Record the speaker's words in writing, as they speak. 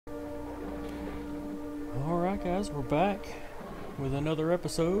Alright guys, we're back with another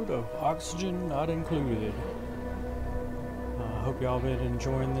episode of Oxygen Not Included. I hope y'all been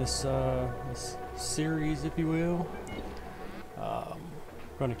enjoying this series, if you will.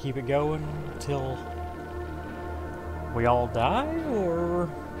 Gonna keep it going until we all die, or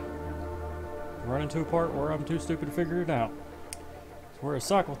run into a part where I'm too stupid to figure it out. So we're at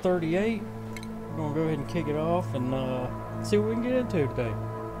cycle 38. We're gonna go ahead and kick it off and see what we can get into today.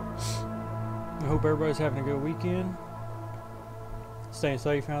 I hope everybody's having a good weekend. Staying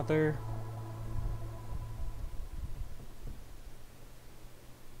safe out there.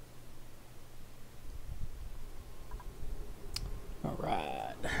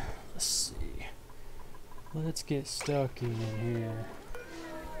 Alright, let's see. Let's get stuck in here.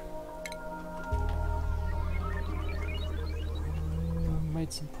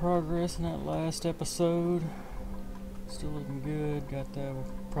 Made some progress in that last episode. Still looking good. Got that. We'll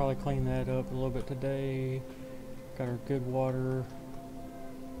probably clean that up a little bit today. Got our good water.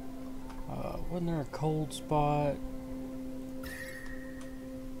 Wasn't there a cold spot?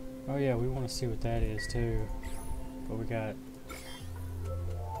 Oh yeah, we want to see what that is too. But we got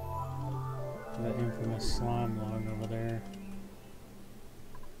the infamous slime lung over there.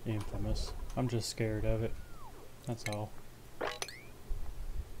 Infamous. I'm just scared of it. That's all.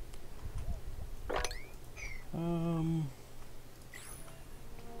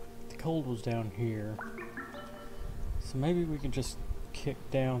 The cold was down here, so maybe we can just kick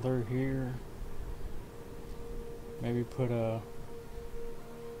down through here. Maybe put a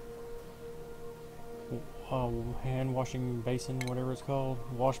hand washing basin, whatever it's called,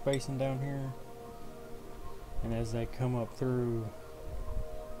 wash basin down here, and as they come up through,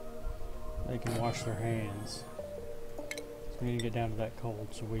 they can wash their hands. So we need to get down to that cold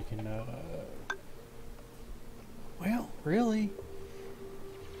so we can well, really,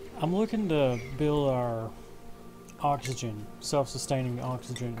 I'm looking to build our oxygen, self-sustaining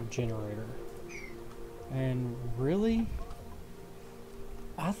oxygen generator. And really,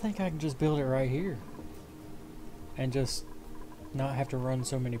 I think I can just build it right here. And just not have to run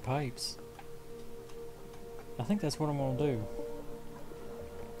so many pipes. I think that's what I'm going to do.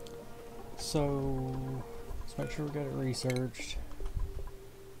 So, let's make sure we got it researched.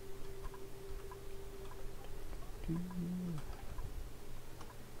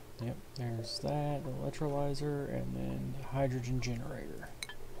 Yep, there's that, the electrolyzer, and then the hydrogen generator.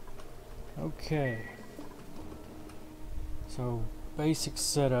 Okay. So, basic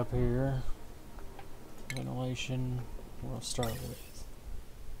setup here. Ventilation, we'll start with.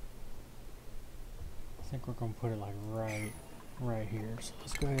 I think we're going to put it like right here. So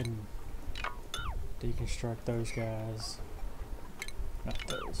let's go ahead and deconstruct those guys. Not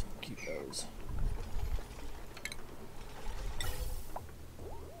those, keep those.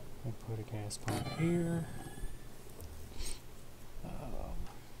 We'll put a gas pump here.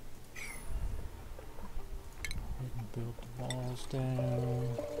 Build the walls down.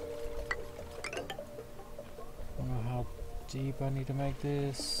 I don't know how deep I need to make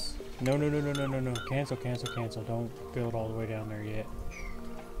this. No. Cancel. Don't build all the way down there yet.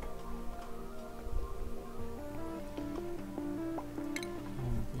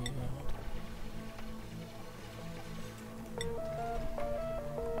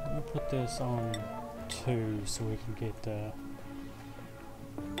 Put this on 2 so we can get the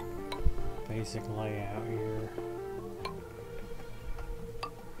basic layout here.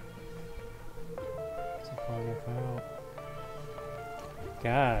 Is it far enough out?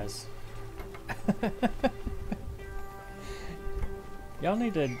 Guys, y'all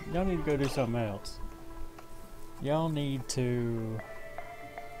need to go do something else. Y'all need to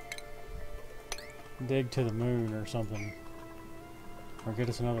dig to the moon or something. Or get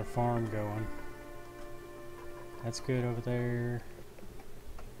us another farm going. That's good over there.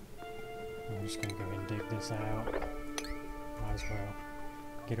 I'm just gonna go ahead and dig this out. Might as well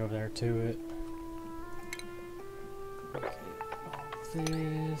get over there to it. Okay, all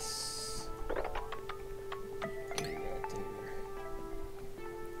this. Get that there.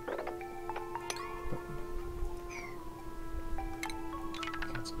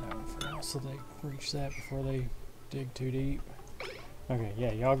 Cancel that one for now so they reach that before they dig too deep. Okay,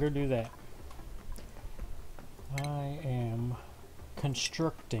 yeah, y'all go do that. I am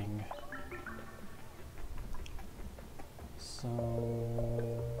constructing. So,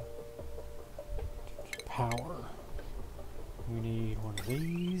 power. We need one of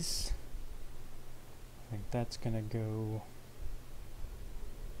these. I think that's gonna go.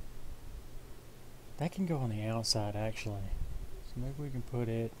 That can go on the outside actually. So maybe we can put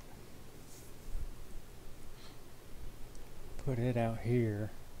it out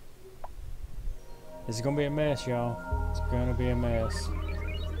here. This is gonna be a mess, y'all. It's gonna be a mess. Are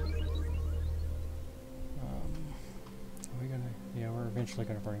we gonna? Yeah, we're eventually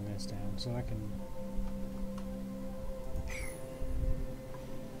gonna bring this down, so I can.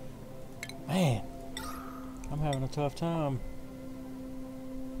 Man, I'm having a tough time.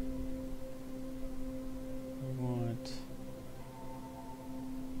 We want.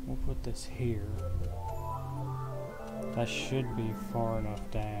 We'll put this here. That should be far enough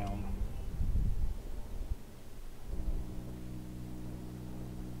down.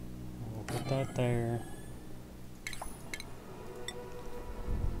 We'll put that there.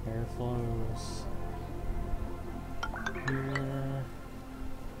 Air flows here.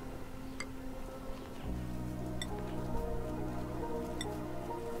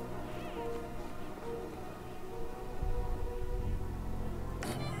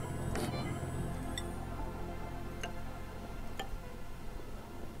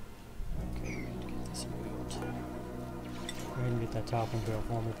 Go ahead and get that top one built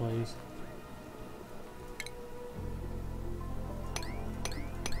for me, please.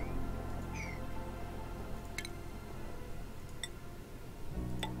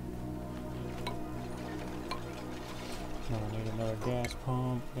 Now I need another gas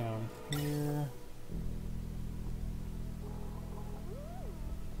pump down here.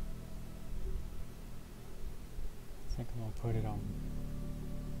 I think I'm gonna put it on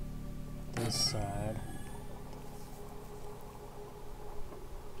this side.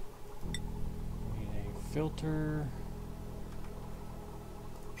 Filter.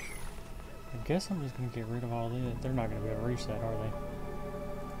 I guess I'm just gonna get rid of all this. They're not gonna be able to reach that, are they?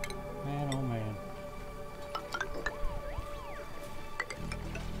 Man, oh man.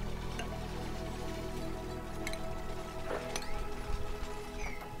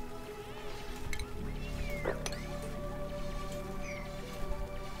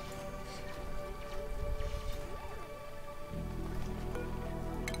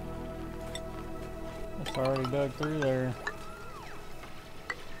 It's already dug through there.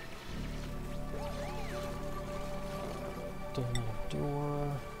 Do another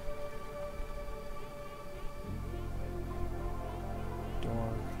door.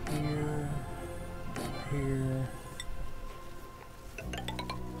 Door here. Door here.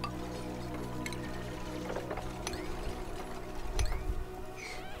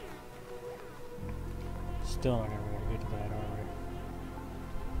 Still not gonna be able to get to that, are we?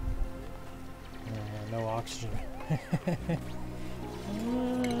 No oxygen.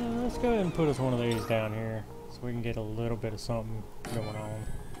 Let's go ahead and put us one of these down here so we can get a little bit of something going on.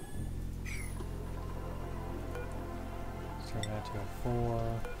 Let's turn that to a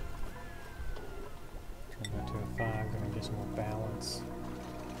 4. Turn that to a 5. Gonna get some more balance.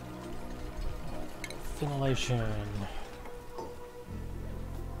 Ventilation.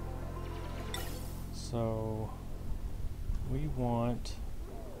 So we want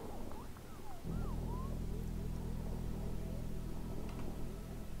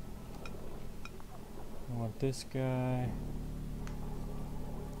this guy.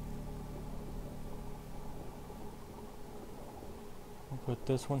 We'll put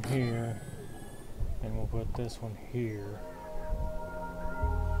this one here, and we'll put this one here.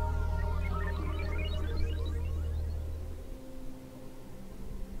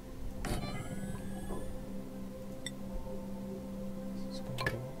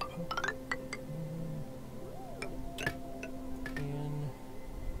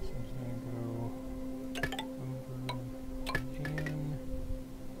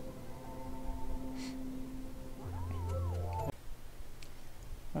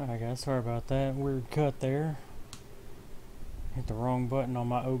 Alright guys, sorry about that weird cut there. Hit the wrong button on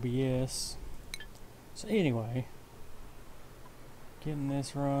my OBS. So anyway, getting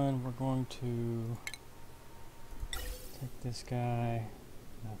this run, we're going to take this guy.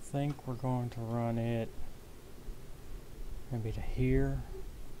 I think we're going to run it maybe to here.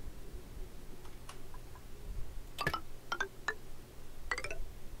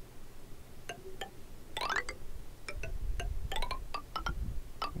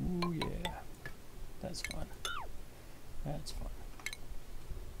 Ooh yeah, that's fun. That's fun.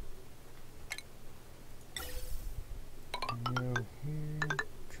 Go here,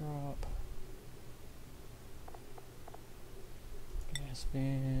 drop. Gas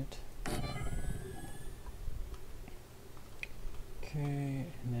vent. Okay,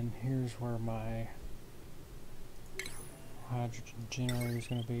 and then here's where my hydrogen generator is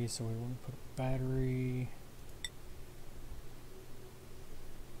going to be, so we want to put a battery.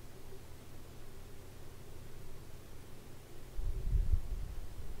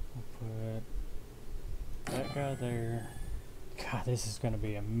 We'll put that guy there. God, this is going to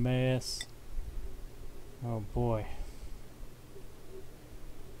be a mess. Oh boy.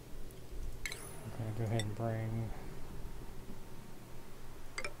 I'm gonna go ahead and bring...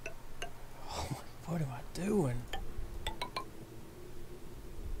 Oh my, what am I doing?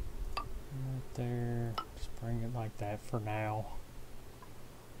 Right there. Just bring it like that for now.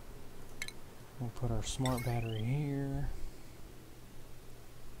 We'll put our smart battery here.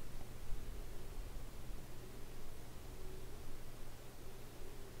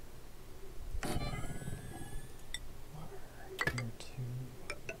 Here too.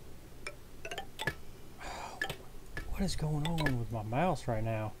 What is going on with my mouse right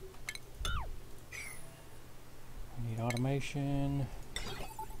now? I need automation.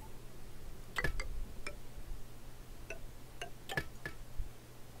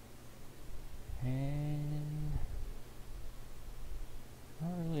 And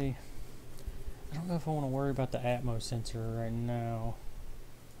not really. I don't know if I want to worry about the Atmos sensor right now.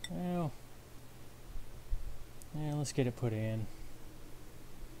 Well, yeah, let's get it put in.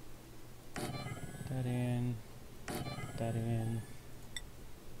 That in. That in.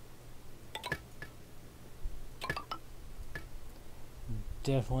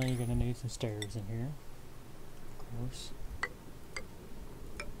 Definitely gonna need some stairs in here, of course.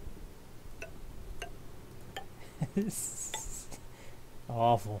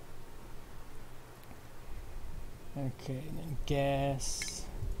 Awful. Okay, and then gas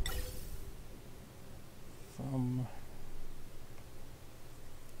from...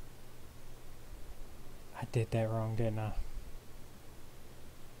 I did that wrong, didn't I?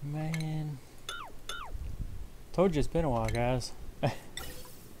 Man. Told you it's been a while, guys.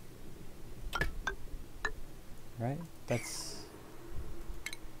 Right? That's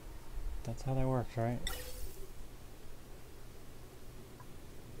how that works, right?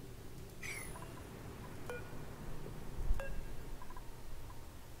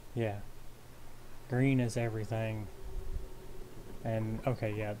 Yeah. Green is everything. And,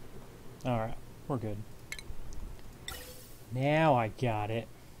 okay, yeah. Alright, we're good. Now I got it.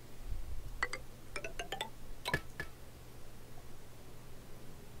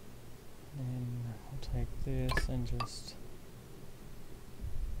 And we'll take this and just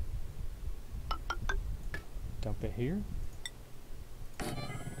dump it here. I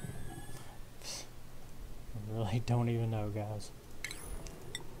really don't even know, guys.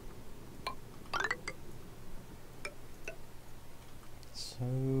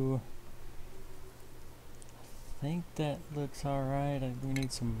 So I think that looks alright. We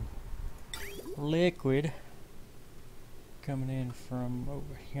need some liquid coming in from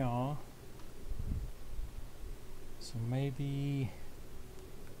over here. So maybe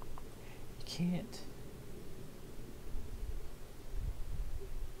you can't.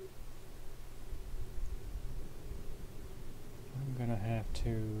 I'm gonna have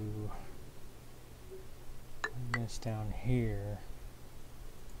to bring this down here.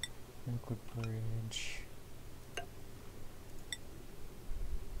 Liquid bridge.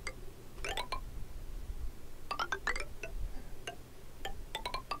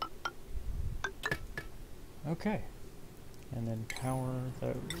 Okay. And then power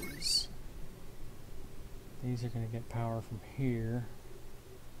those. These are going to get power from here.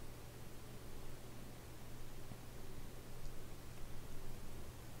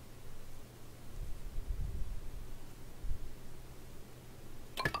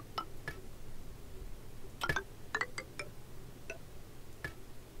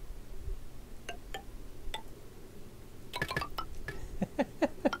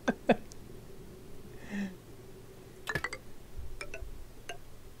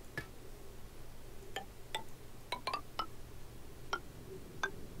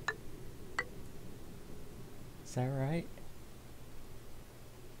 Is that right?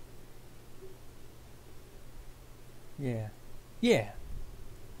 Yeah. Yeah.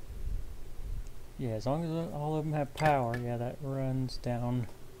 Yeah, as long as all of them have power, yeah, that runs down.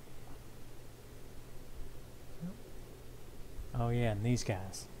 Oh yeah, and these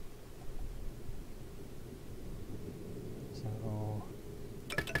guys. So...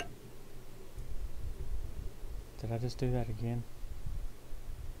 Did I just do that again?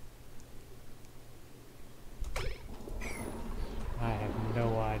 I have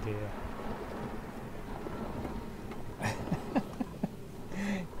no idea.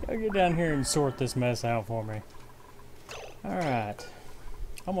 Y'all get down here and sort this mess out for me. Alright.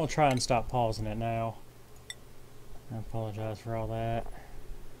 I'm gonna try and stop pausing it now. I apologize for all that.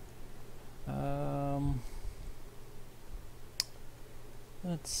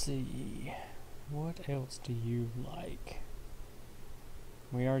 Let's see. What else do you like?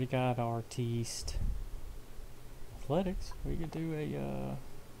 We already got artiste. Athletics. We could do a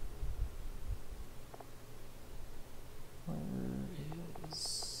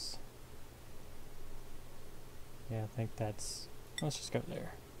think that's... Let's just go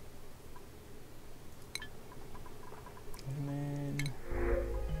there. And then...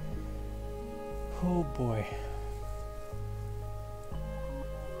 Oh boy.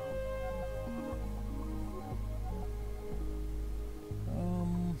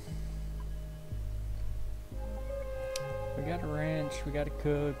 We got a ranch, we got a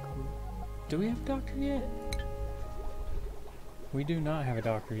cook. Do we have a doctor yet? We do not have a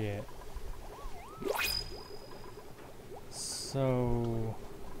doctor yet. So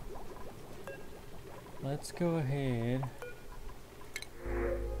let's go ahead.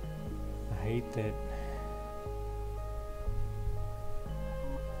 I hate that.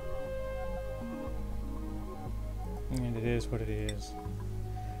 And it is what it is.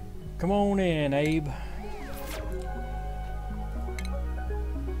 Come on in, Abe.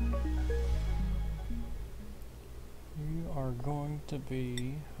 You are going to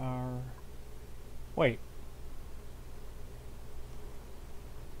be our... Wait.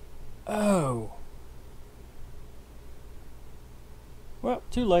 Oh. Well,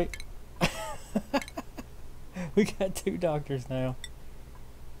 too late. We got 2 doctors now.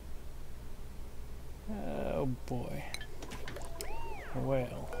 Oh boy.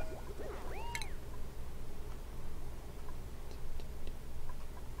 Well.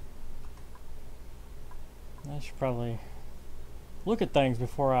 I should probably look at things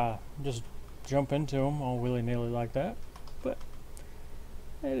before I just jump into them all willy-nilly like that. But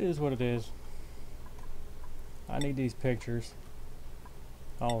it is what it is. I need these pictures.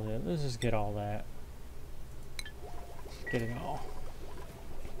 All of it. Let's just get all that. Get it all.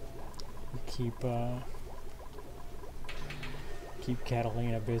 Keep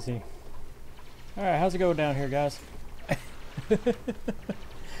Catalina busy. Alright, how's it going down here, guys?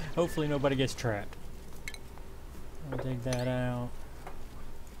 Hopefully nobody gets trapped. I'll dig that out.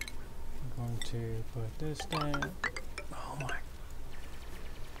 I'm going to put this down. Oh my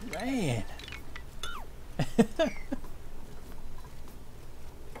man.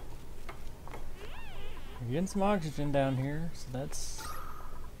 We're getting some oxygen down here, so that's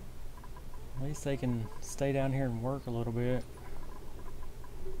at least they can stay down here and work a little bit.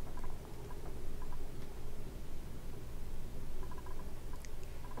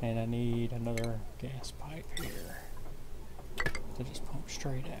 And I need another gas pipe here to just pump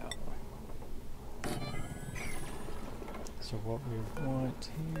straight out. So what we want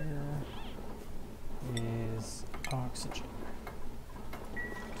here is oxygen.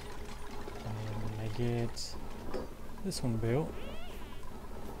 And I get this one built.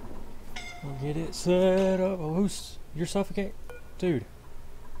 We'll get it set up. Oh, who's... You're suffocating? Dude.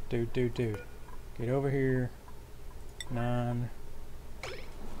 Dude. Get over here. 9.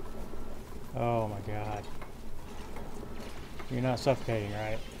 Oh my god. You're not suffocating,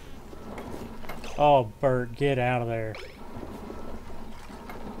 right? Oh, Burt, get out of there.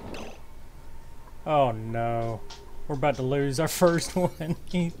 Oh no. We're about to lose our first one.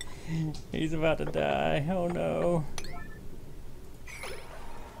 He's about to die. Oh no.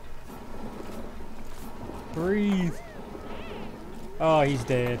 Breathe. Oh, he's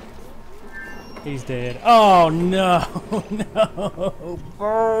dead. He's dead. Oh no. No.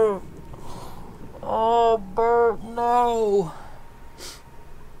 Burt. Oh, Burt, no.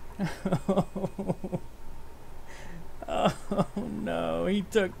 Oh no, he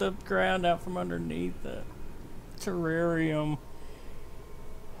took the ground out from underneath the terrarium.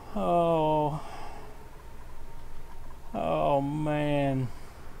 Oh. Oh man.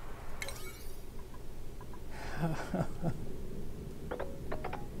 Oh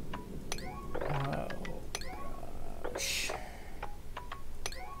gosh.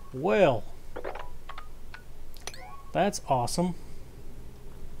 Well, that's awesome.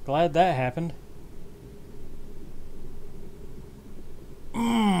 Glad that happened.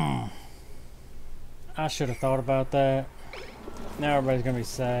 I should have thought about that. Now everybody's gonna be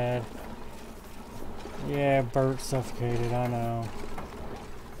sad. Yeah, Burt suffocated, I know.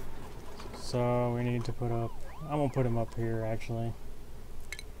 So we need to put up... I'm gonna put him up here, actually.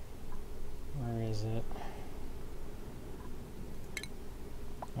 Where is it?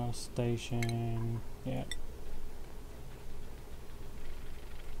 Oh, station... Yeah.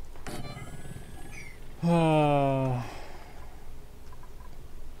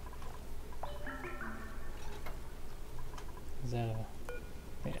 Is that a...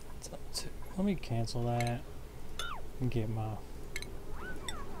 Yeah, it's up to... Let me cancel that and get my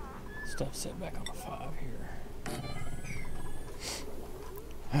stuff set back on the 5 here.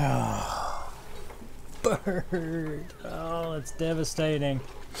 Bird! Oh, that's devastating.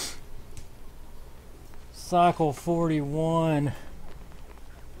 Cycle 41.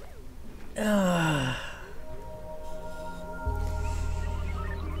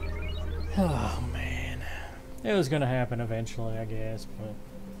 Oh man. It was gonna happen eventually, I guess, but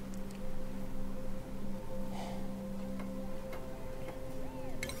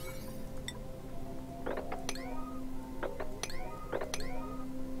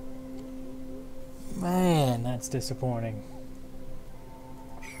man, that's disappointing.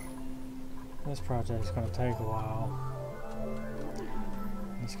 This project's gonna take a while.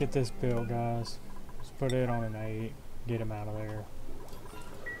 Let's get this built, guys. Let's put it on an 8. Get him out of there.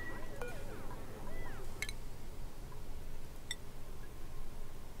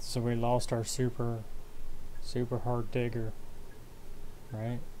 So we lost our super hard digger,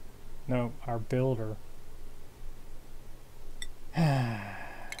 right? No, our builder.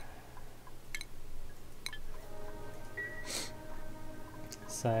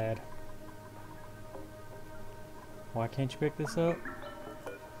 Sad. Why can't you pick this up?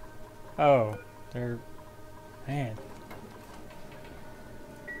 Oh, they're... Man.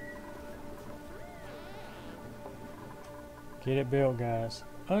 Get it built, guys.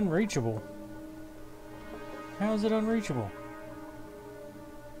 Unreachable. How is it unreachable?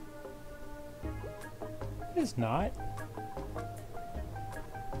 It's not.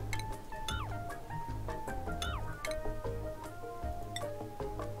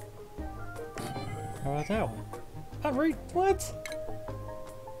 How about that one? What?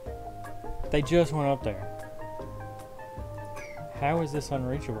 They just went up there. How is this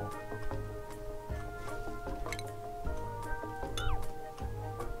unreachable?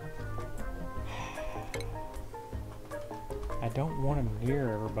 I don't want him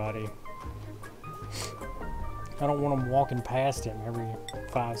near everybody. I don't want him walking past him every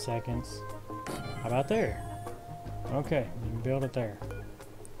 5 seconds. How about there? Okay, you can build it there.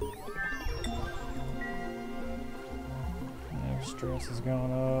 Their stress is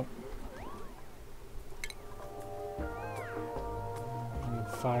going up.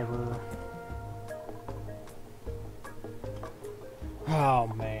 Fiber. Oh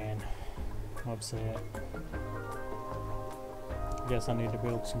man, I'm upset. Guess I need to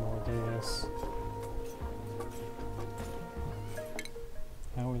build some more of this.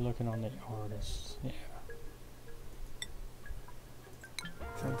 How are we looking on the artists? Yeah.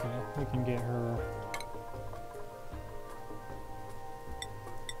 Okay, we can get her.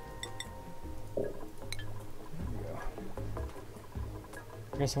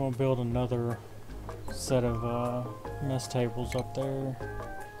 I guess I'm gonna build another set of mess tables up there.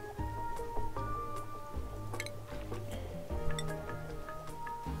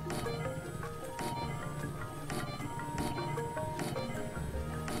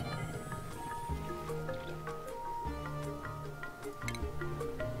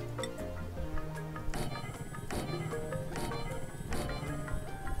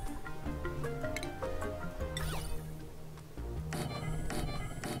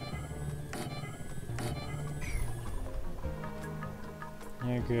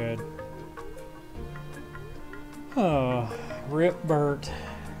 Yeah, good. Oh, rip Burt.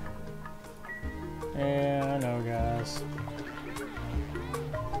 Yeah, I know, guys.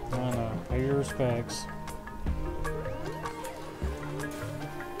 I know. Pay your respects.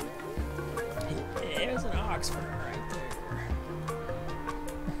 There's an Oxford right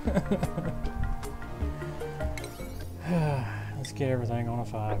there. Let's get everything on a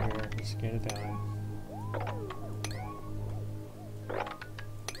 5 here. Let's get it done.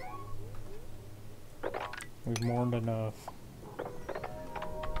 We've mourned enough.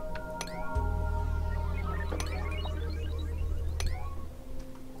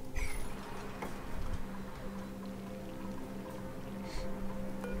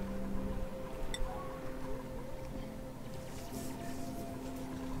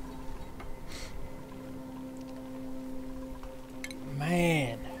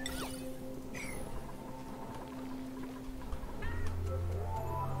 Man.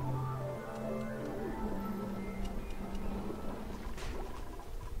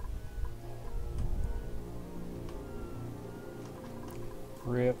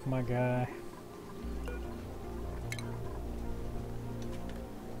 Rip, my guy.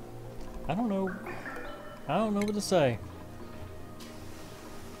 I don't know what to say.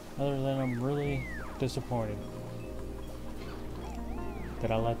 Other than I'm really disappointed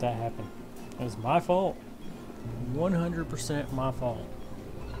that I let that happen. It was my fault. 100% my fault.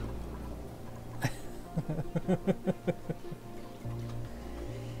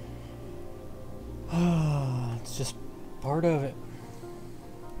 It's just part of it.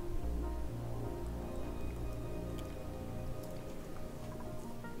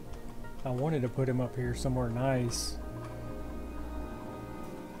 I wanted to put him up here somewhere nice.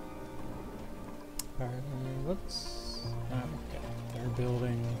 Alright, let's... okay, they're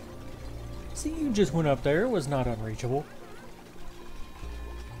building See, you just went up there. It was not unreachable.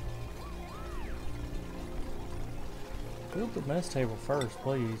 Build the mess table first,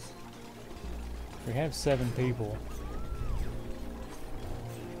 please. We have 7 people.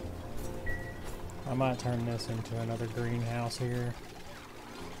 I might turn this into another greenhouse here.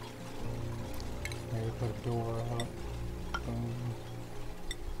 Maybe put a door up.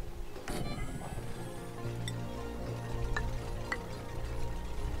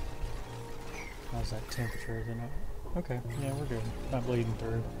 How's that temperature? Is it not? Okay, yeah, we're good. Not bleeding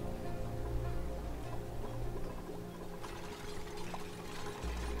through.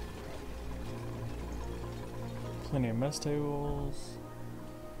 Plenty of mess tables.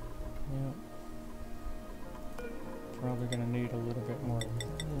 Yep. Probably gonna need a little bit more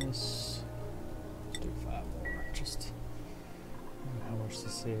of this. Let's do 5 more. Just I don't know how much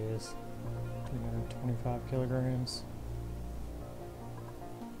this is. 225 kilograms.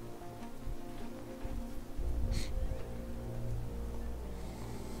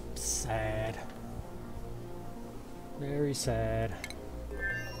 Sad. Very sad.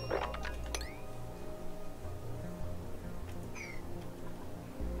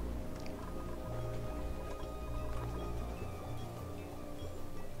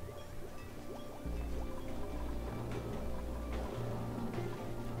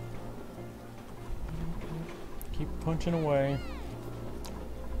 Keep punching away.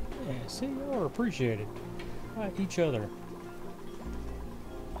 Yeah, see, you are appreciated by each other.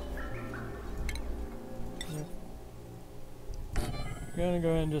 Gonna go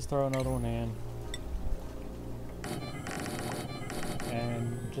ahead and just throw another one in.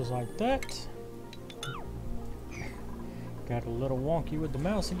 And just like that. Got a little wonky with the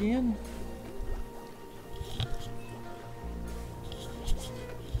mouse again.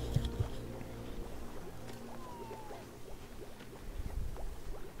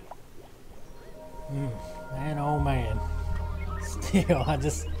 Man, oh man. Still, I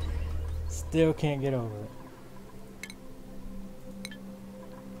just still can't get over it.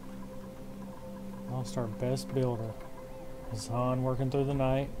 Lost our best builder. Hassan working through the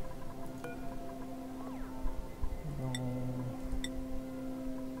night.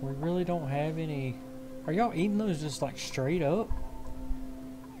 We really don't have any. Are y'all eating those just like straight up?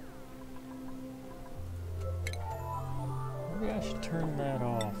 Maybe I should turn that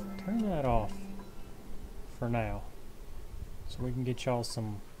off. Turn that off for now. So we can get y'all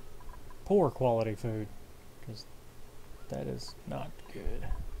some poor quality food. Because that is not good.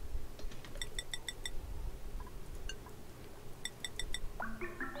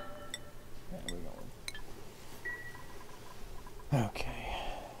 Okay.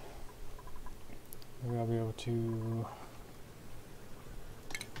 Maybe I'll be able to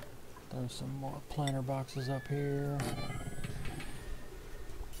throw some more planter boxes up here.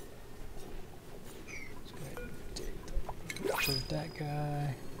 Let's go ahead and include that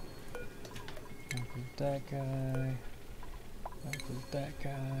guy. Include that guy. Include that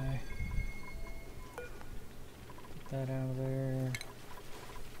guy. Get that out of there.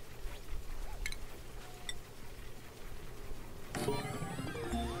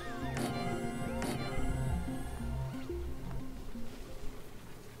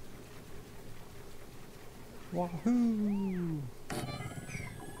 Wahoo!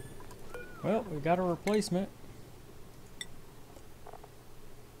 Well, we got a replacement.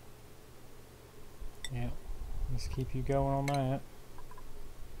 Yeah, let's keep you going on that.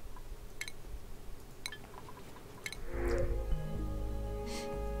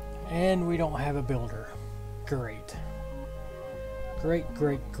 And we don't have a builder. Great. Great,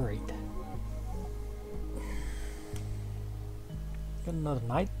 great, great. Got another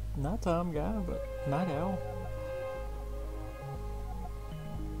nighttime guy, but night owl.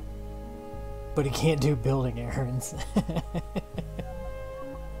 But he can't do building errands.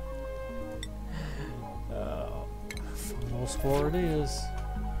 Funnel spore it is.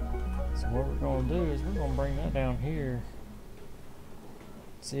 So what we're going to do is we're going to bring that down here.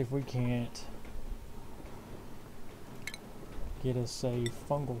 See if we can't get us a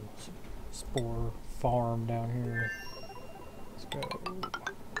fungal spore farm down here. Let's go.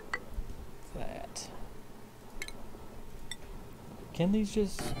 That. Can these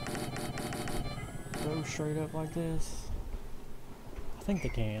just go straight up like this? I think they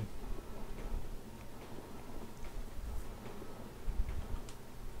can.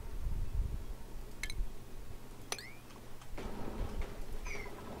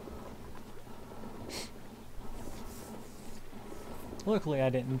 Luckily I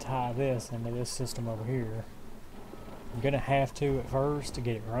didn't tie this into this system over here. I'm gonna have to at first to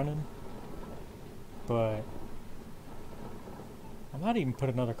get it running, but I might even put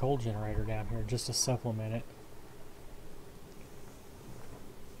another coal generator down here just to supplement it.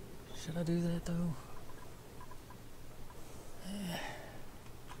 Should I do that though?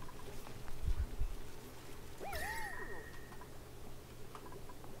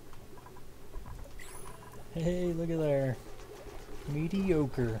 Hey, look at there.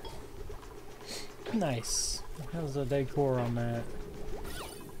 Mediocre. Nice. How's the decor on that?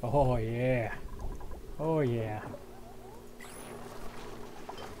 Oh yeah. Oh yeah.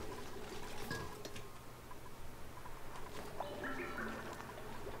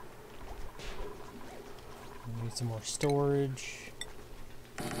 Need some more storage.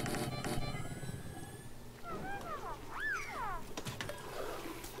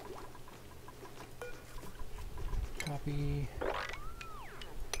 Copy.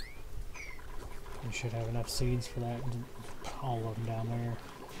 We should have enough seeds for that. All of them down there.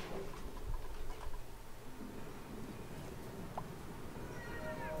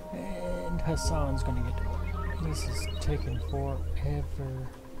 And Hassan's gonna get to work. This is taking forever.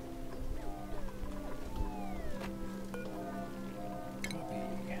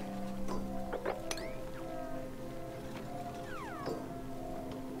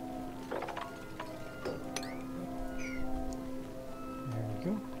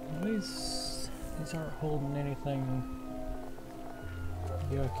 These aren't holding anything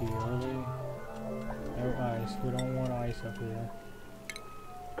yucky, are they? No ice. We don't want ice up here.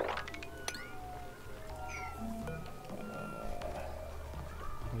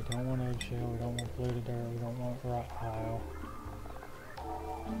 We don't want eggshell. We don't want polluted dirt. We don't want rock pile.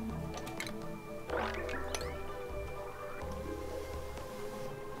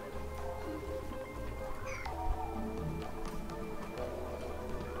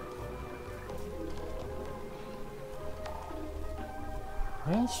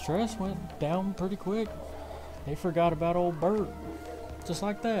 Well, stress went down pretty quick. They forgot about old Burt. Just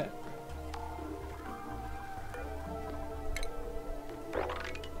like that.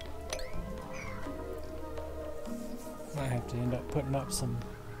 Might have to end up putting up some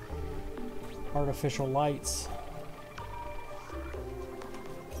artificial lights.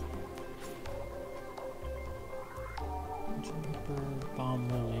 Juniper, bomb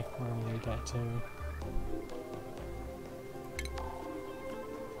lily. We're gonna need that too.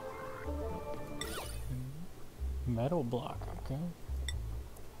 Metal block, okay.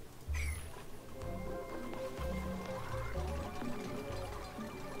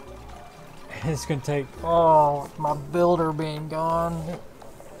 It's gonna take, oh, my builder being gone.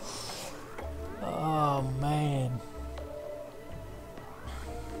 Oh man.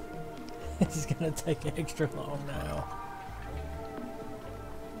 This is gonna take extra long now.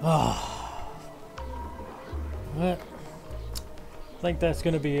 Oh. But I think that's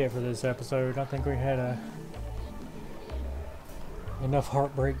gonna be it for this episode. I think we had enough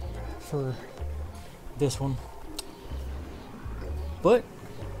heartbreak for this one. But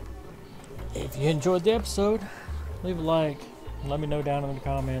if you enjoyed the episode, leave a like. Let me know down in the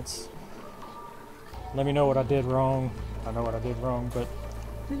comments. Let me know what I did wrong. I know what I did wrong, but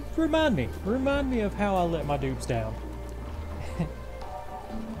remind me of how I let my dupes down. But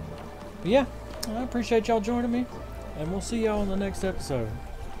yeah, I appreciate y'all joining me, and we'll see y'all in the next episode.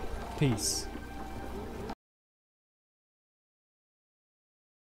 Peace.